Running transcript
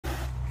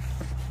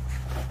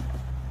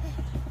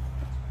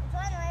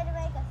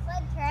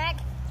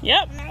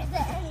Yep. And there's the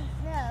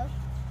snow.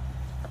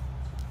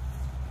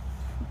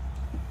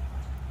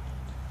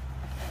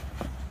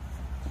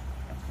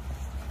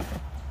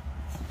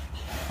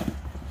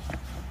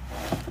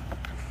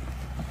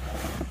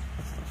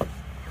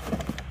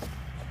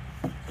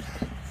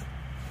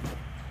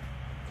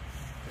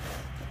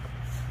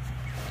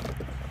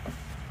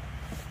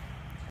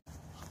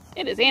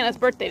 It is Anna's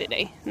birthday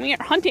today. We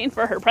are hunting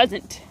for her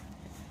present.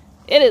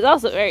 It is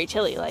also very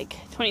chilly, like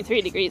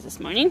 23 degrees this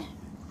morning.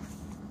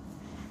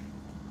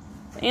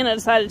 Anna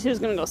decided she was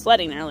going to go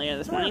sledding earlier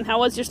this morning. How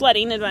was your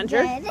sledding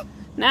adventure? Good.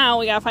 Now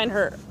we gotta find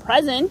her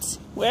present.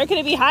 Where could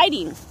it be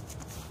hiding?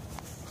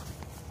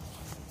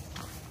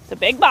 The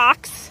big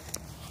box.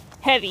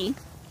 Heavy.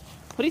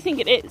 What do you think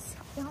it is?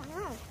 Don't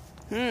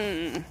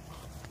know.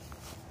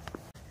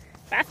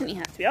 Bethany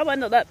has to be all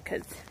bundled up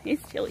because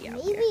it's chilly out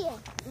Maybe here.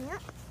 a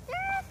hamster?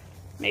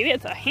 Maybe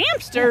it's a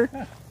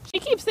hamster. She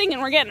keeps thinking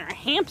we're getting her a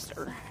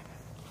hamster.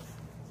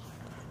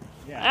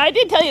 Yeah. I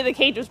did tell you the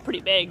cage was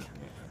pretty big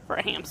for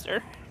a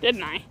hamster,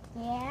 didn't I?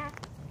 Yeah.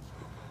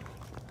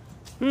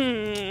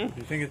 You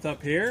think it's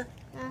up here?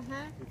 Uh-huh.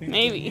 You think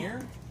Maybe. It's in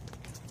here?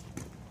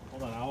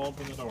 Hold on, I'll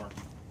open the door.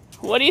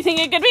 What do you think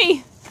it could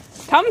be?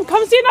 Come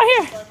stand out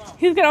here.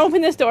 He's gonna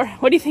open this door.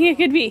 What do you think it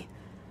could be?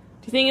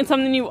 Do you think it's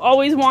something you've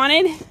always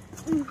wanted?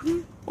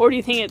 Or do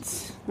you think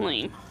it's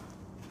lame?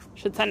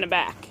 Should send it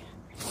back.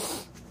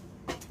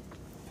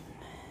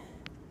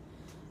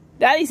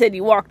 Daddy said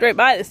you walked right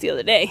by this the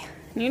other day.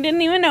 And you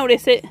didn't even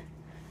notice it.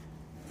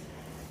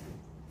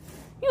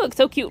 You look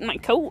so cute in my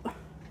coat.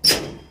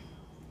 Cause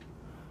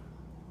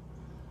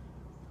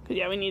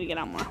yeah, we need to get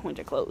on more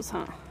winter clothes,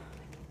 huh?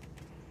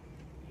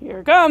 Here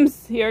it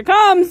comes. Here it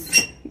comes.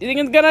 Do you think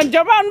it's gonna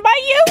jump out and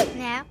bite you?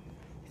 No.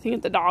 You think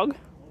it's a dog?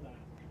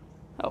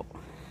 Oh.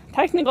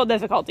 Technical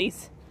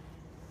difficulties.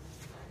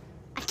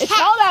 It's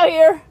cold out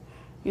here.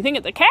 You think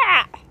it's a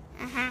cat?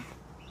 Uh-huh.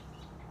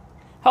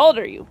 How old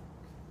are you?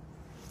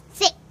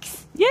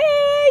 6.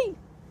 Yay!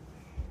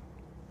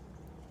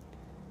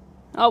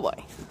 Oh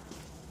boy.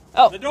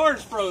 Oh. The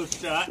door's froze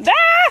shut.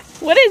 Ah!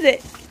 What is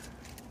it?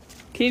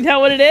 Can you tell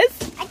what it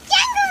is? A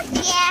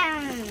jungle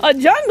gym. A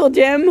jungle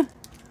gym.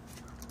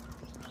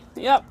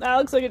 Yep, that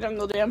looks like a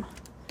jungle gym.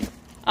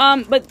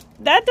 But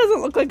that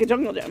doesn't look like a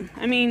jungle gym.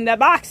 I mean, that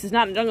box is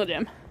not a jungle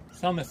gym.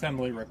 Some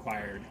assembly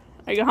required.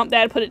 Are you gonna help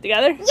Dad put it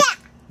together? Yeah.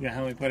 You know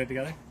how we put it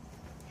together?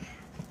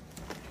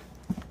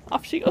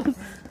 Off she goes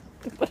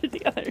to put it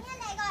together. And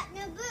I got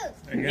new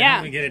boots. Are you gonna Yeah.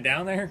 help me get it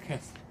down there?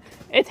 Cause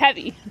It's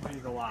heavy. I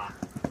need a lot.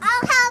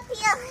 I'll help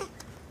you.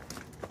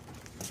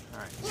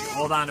 Alright,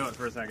 hold on to it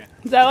for a second.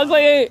 Does that look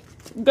like a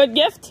good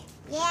gift?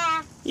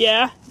 Yeah.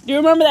 Yeah. Do you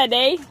remember that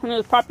day when it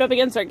was propped up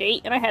against our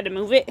gate and I had to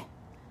move it?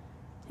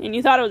 And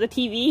you thought it was a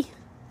TV?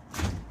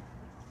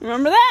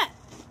 Remember that?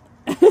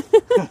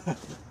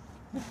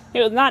 It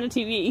was not a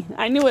TV.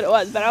 I knew what it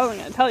was, but I wasn't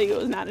going to tell you it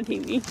was not a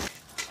TV.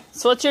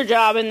 So what's your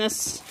job in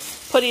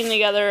this putting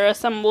together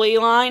assembly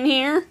line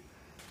here?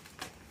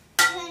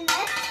 And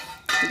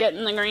this.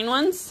 Getting the green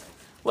ones?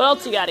 What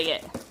else you got to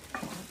get?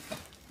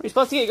 Are you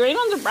supposed to get green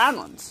ones or brown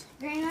ones?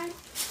 Green one.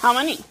 How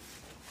many?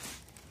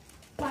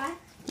 5.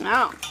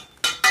 Oh.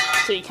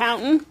 So you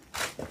counting?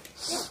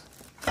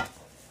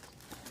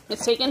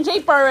 It's taking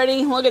shape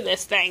already. Look at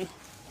this thing.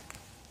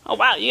 Oh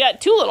wow, you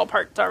got 2 little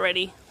parts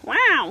already.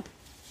 Wow.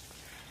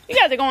 You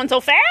guys are going so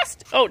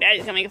fast. Oh,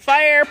 Daddy's gonna make a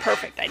fire.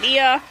 Perfect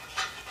idea.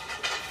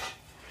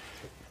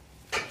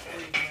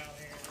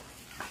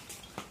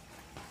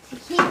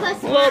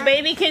 Little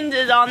babykins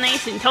is all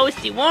nice and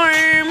toasty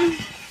warm.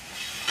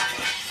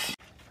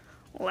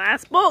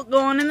 Last bolt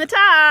going in the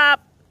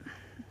top.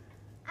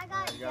 I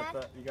got it,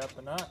 Dad. You got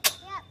the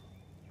nut? Yep.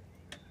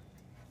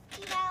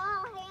 See that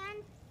little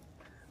hand?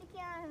 Stick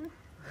it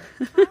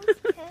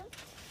on.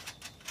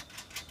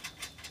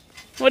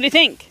 What do you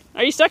think?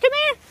 Are you stuck in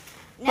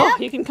there? No. Oh,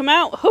 you can come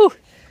out. Whew.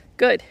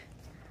 Good.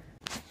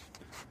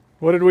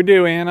 What did we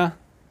do, Anna?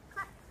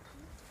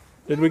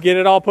 Did we get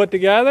it all put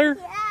together?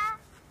 Yeah.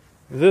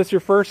 Is this your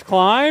first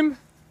climb?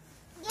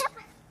 Yep.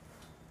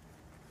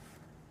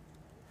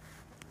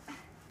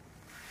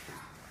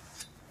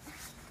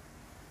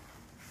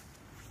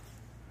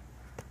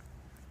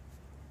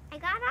 I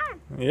got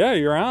on. Yeah,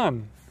 you're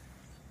on.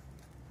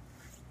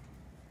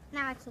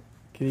 Now I can.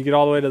 Can you get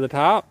all the way to the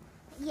top?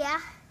 Yeah.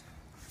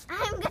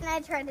 I'm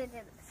gonna try to do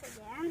this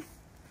again.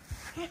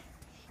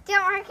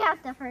 Didn't work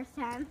out the first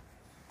time.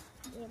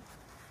 Yeah.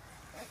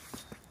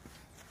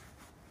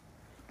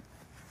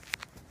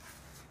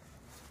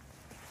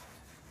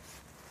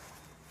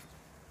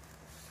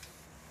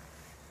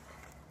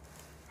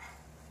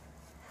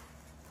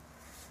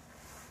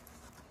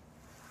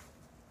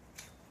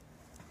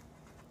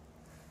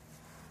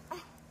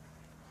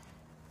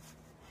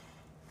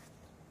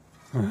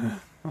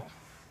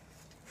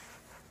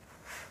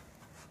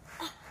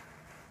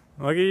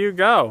 Look at you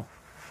go.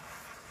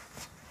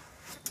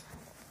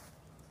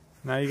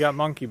 Now you got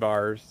monkey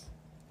bars.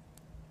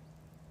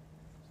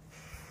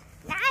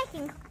 Now I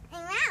can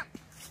climb out.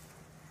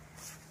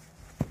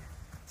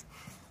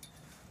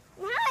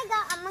 Now I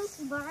got a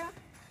monkey bar.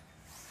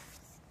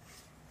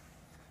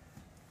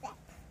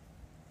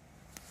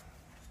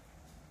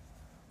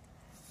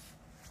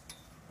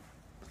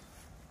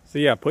 So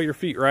yeah, put your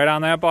feet right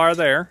on that bar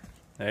there.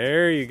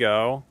 There you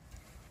go.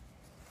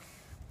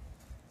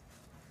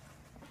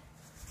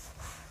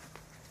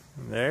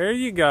 There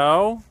you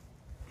go.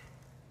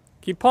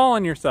 Keep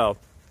pulling yourself.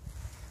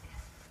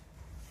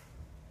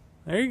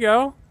 There you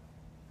go.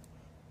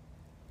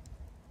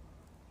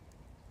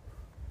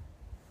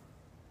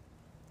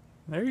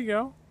 There you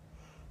go.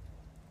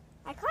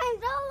 I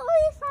climbed all the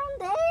way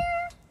from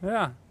there.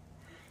 Yeah.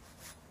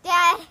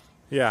 Dad,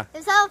 Yeah.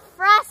 it's all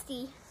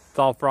frosty. It's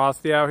all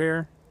frosty out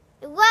here.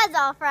 It was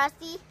all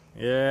frosty.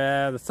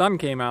 Yeah, the sun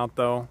came out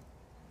though.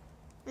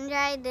 And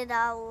dried it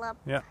all up.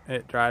 Yeah,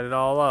 it dried it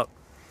all up.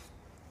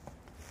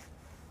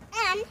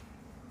 And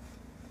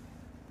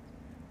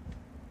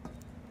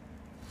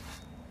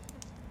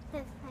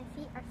since my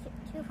feet are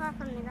too far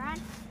from the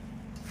ground,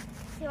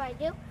 see what I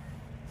do?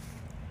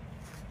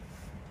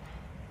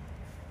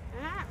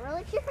 I'm not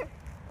really sure.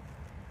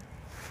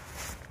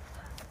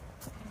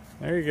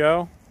 There you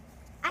go.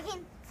 I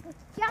can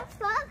jump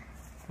up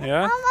and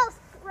Yeah? almost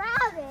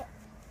grab it.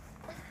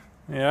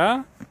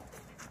 Yeah?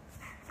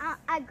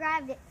 I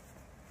grabbed it.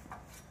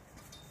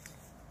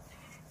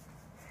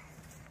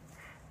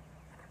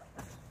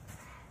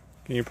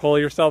 Can you pull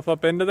yourself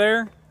up into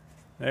there?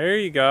 There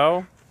you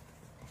go.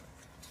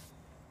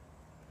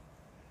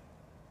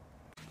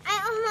 I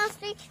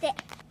almost reached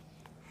it.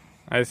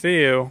 I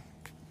see you.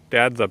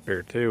 Dad's up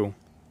here too.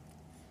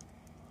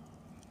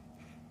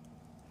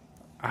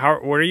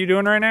 What are you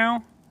doing right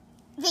now?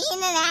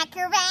 Being an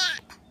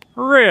acrobat.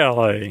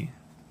 Really?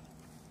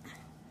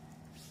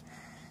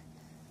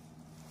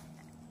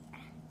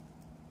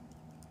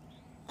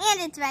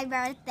 And it's my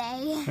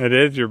birthday. It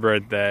is your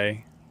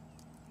birthday.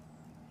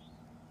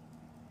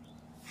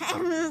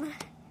 You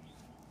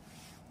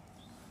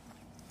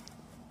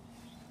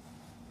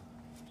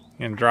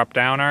gonna drop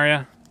down, are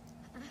you?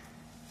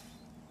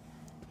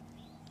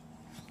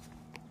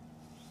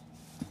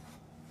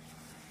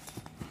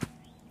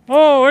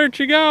 Oh, where'd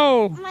she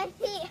go? My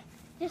feet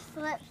just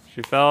slipped.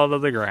 She fell to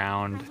the My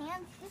ground.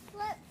 hands just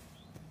slipped.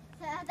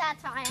 So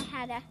that's why I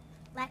had to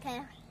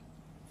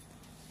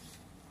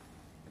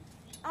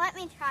let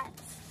me try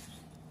it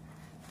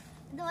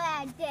the way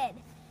I did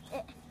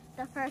it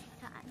the first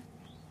time.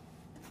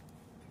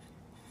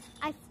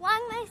 I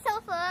flung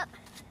myself up.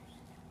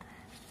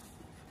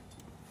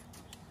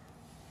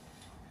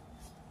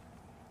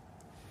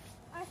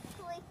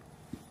 Actually,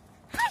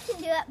 I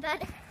can do it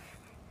better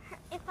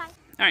if I...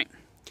 Alright.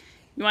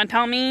 You want to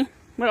tell me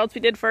what else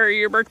we did for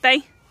your birthday?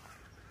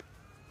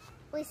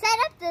 We set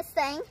up this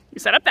thing. You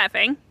set up that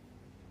thing.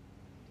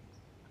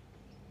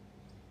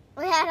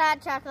 We had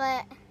hot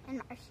chocolate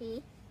and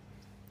Marcy.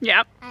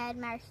 Yep. I had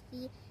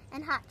Marcy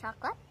and hot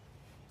chocolate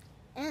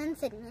and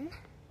cinnamon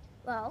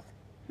rolls.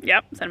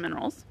 Yep. Cinnamon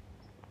rolls.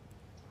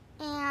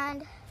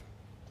 And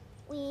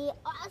we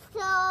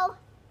also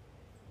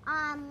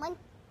went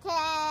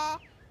to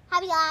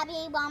Hobby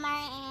Lobby,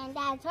 Walmart, and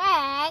Dad's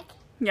work.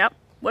 Yep.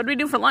 What did we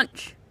do for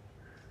lunch?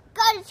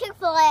 Go to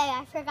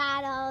Chick-fil-A. I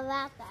forgot all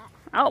about that.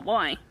 Oh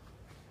boy.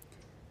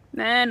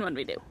 Then what did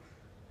we do?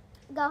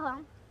 Go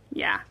home.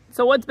 Yeah.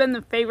 So what's been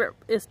the favorite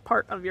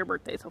part of your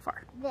birthday so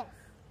far? This.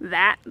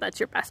 That's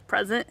your best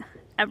present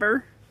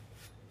ever.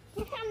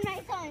 Here comes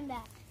my sewing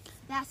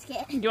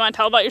basket. Do you want to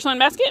tell about your sewing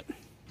basket?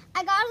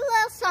 I got a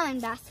little sewing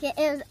basket.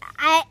 It was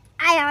I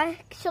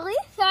actually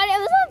thought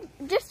it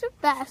was just a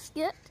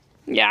basket.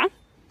 Yeah.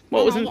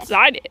 What was I guess.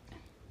 inside it?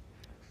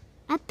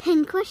 A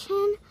pin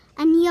cushion,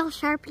 a needle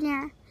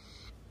sharpener,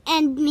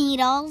 and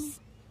needles,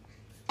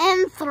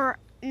 and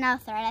no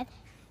thread.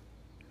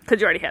 Because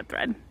you already had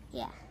thread.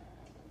 Yeah.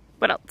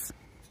 What else?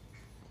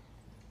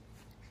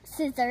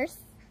 Scissors.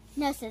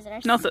 No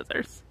scissors. No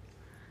scissors.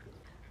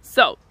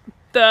 So,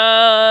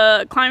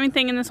 the climbing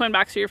thing in the sewing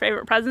box are your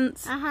favorite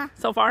presents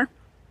so far?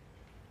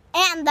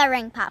 And the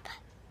ring pop.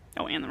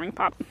 Oh, and the ring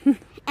pop.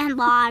 And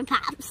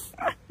lollipops.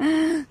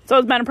 So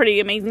it's been a pretty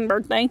amazing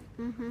birthday.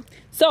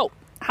 So,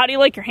 how do you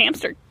like your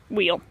hamster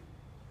wheel?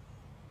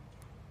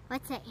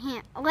 What's it?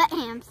 What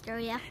hamster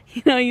wheel?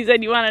 You know, you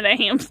said you wanted a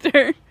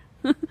hamster.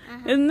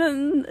 Isn't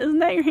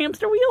that your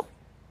hamster wheel?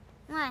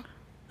 What?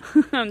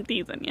 I'm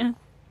teasing you.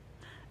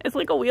 It's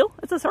like a wheel.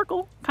 It's a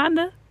circle,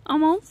 kinda,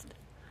 almost.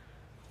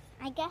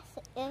 I guess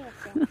it is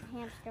a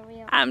hamster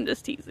wheel. I'm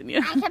just teasing you.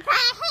 I could put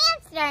a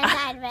hamster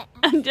inside of it.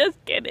 I'm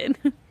just kidding.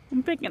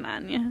 I'm picking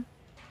on you.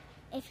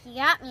 If you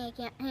got me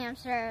a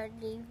hamster, it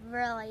would be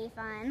really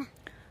fun.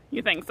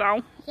 You think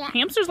so? Yeah.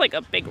 Hamster's like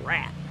a big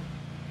rat.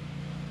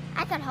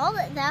 I could hold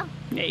it though.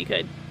 Yeah, you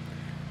could.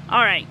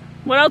 All right.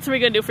 What else are we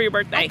going to do for your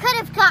birthday? I could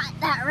have caught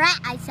that rat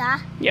I saw.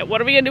 Yeah,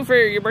 what are we going to do for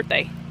your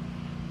birthday?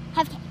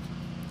 Have cake.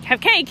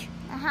 Have cake.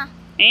 Uh-huh.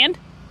 And?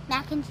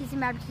 Mac and cheese and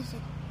barbecue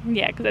chicken.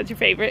 Yeah, because that's your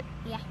favorite.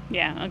 Yeah.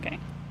 Yeah, okay.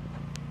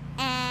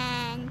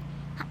 And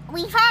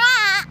we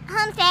forgot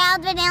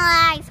home-styled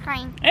vanilla ice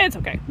cream. It's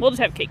okay. We'll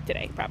just have cake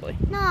today, probably.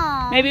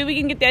 No. Maybe we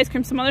can get the ice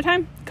cream some other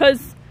time,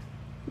 because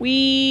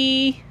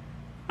we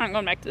aren't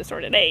going back to the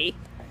store today,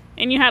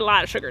 and you had a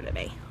lot of sugar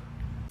today.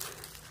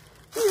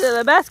 These are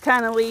the best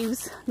kind of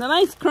leaves. The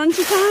nice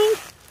crunchy kind.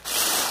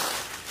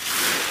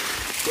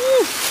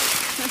 Woo.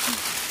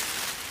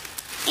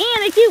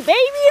 And a cute baby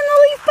in the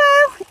leaf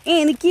pile.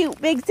 And a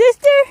cute big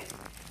sister.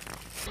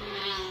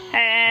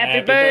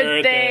 Happy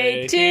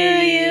birthday to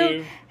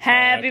you.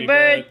 Happy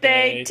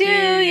birthday to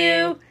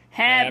you.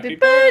 Happy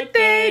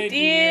birthday,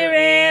 dear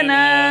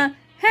Anna.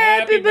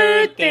 Happy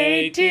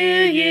birthday to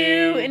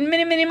you. And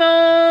many, many more.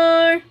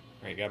 All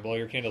right, you gotta blow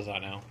your candles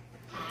out now.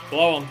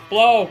 Blow them.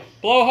 Blow.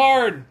 Blow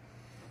hard.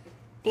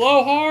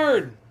 Blow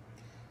hard.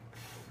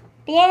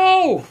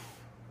 Blow.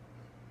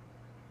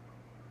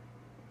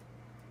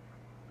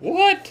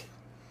 What?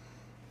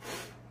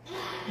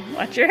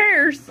 Watch your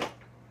hairs.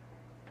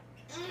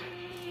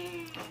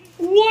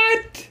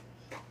 What?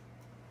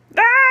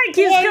 Ah, it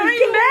keeps What is coming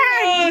going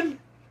back. on?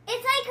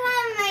 It's like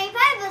one of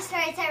my Bible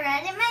stories I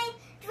read in my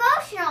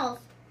devotionals.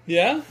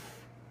 Yeah?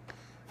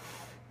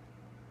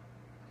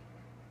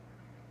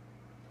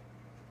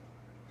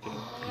 You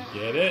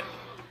get it?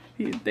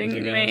 You think Is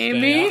it gonna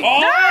maybe? stay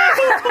on?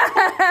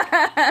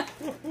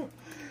 Oh!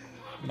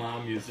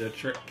 Mom used a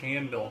trick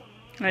candle.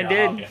 I Yeah,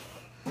 did. okay.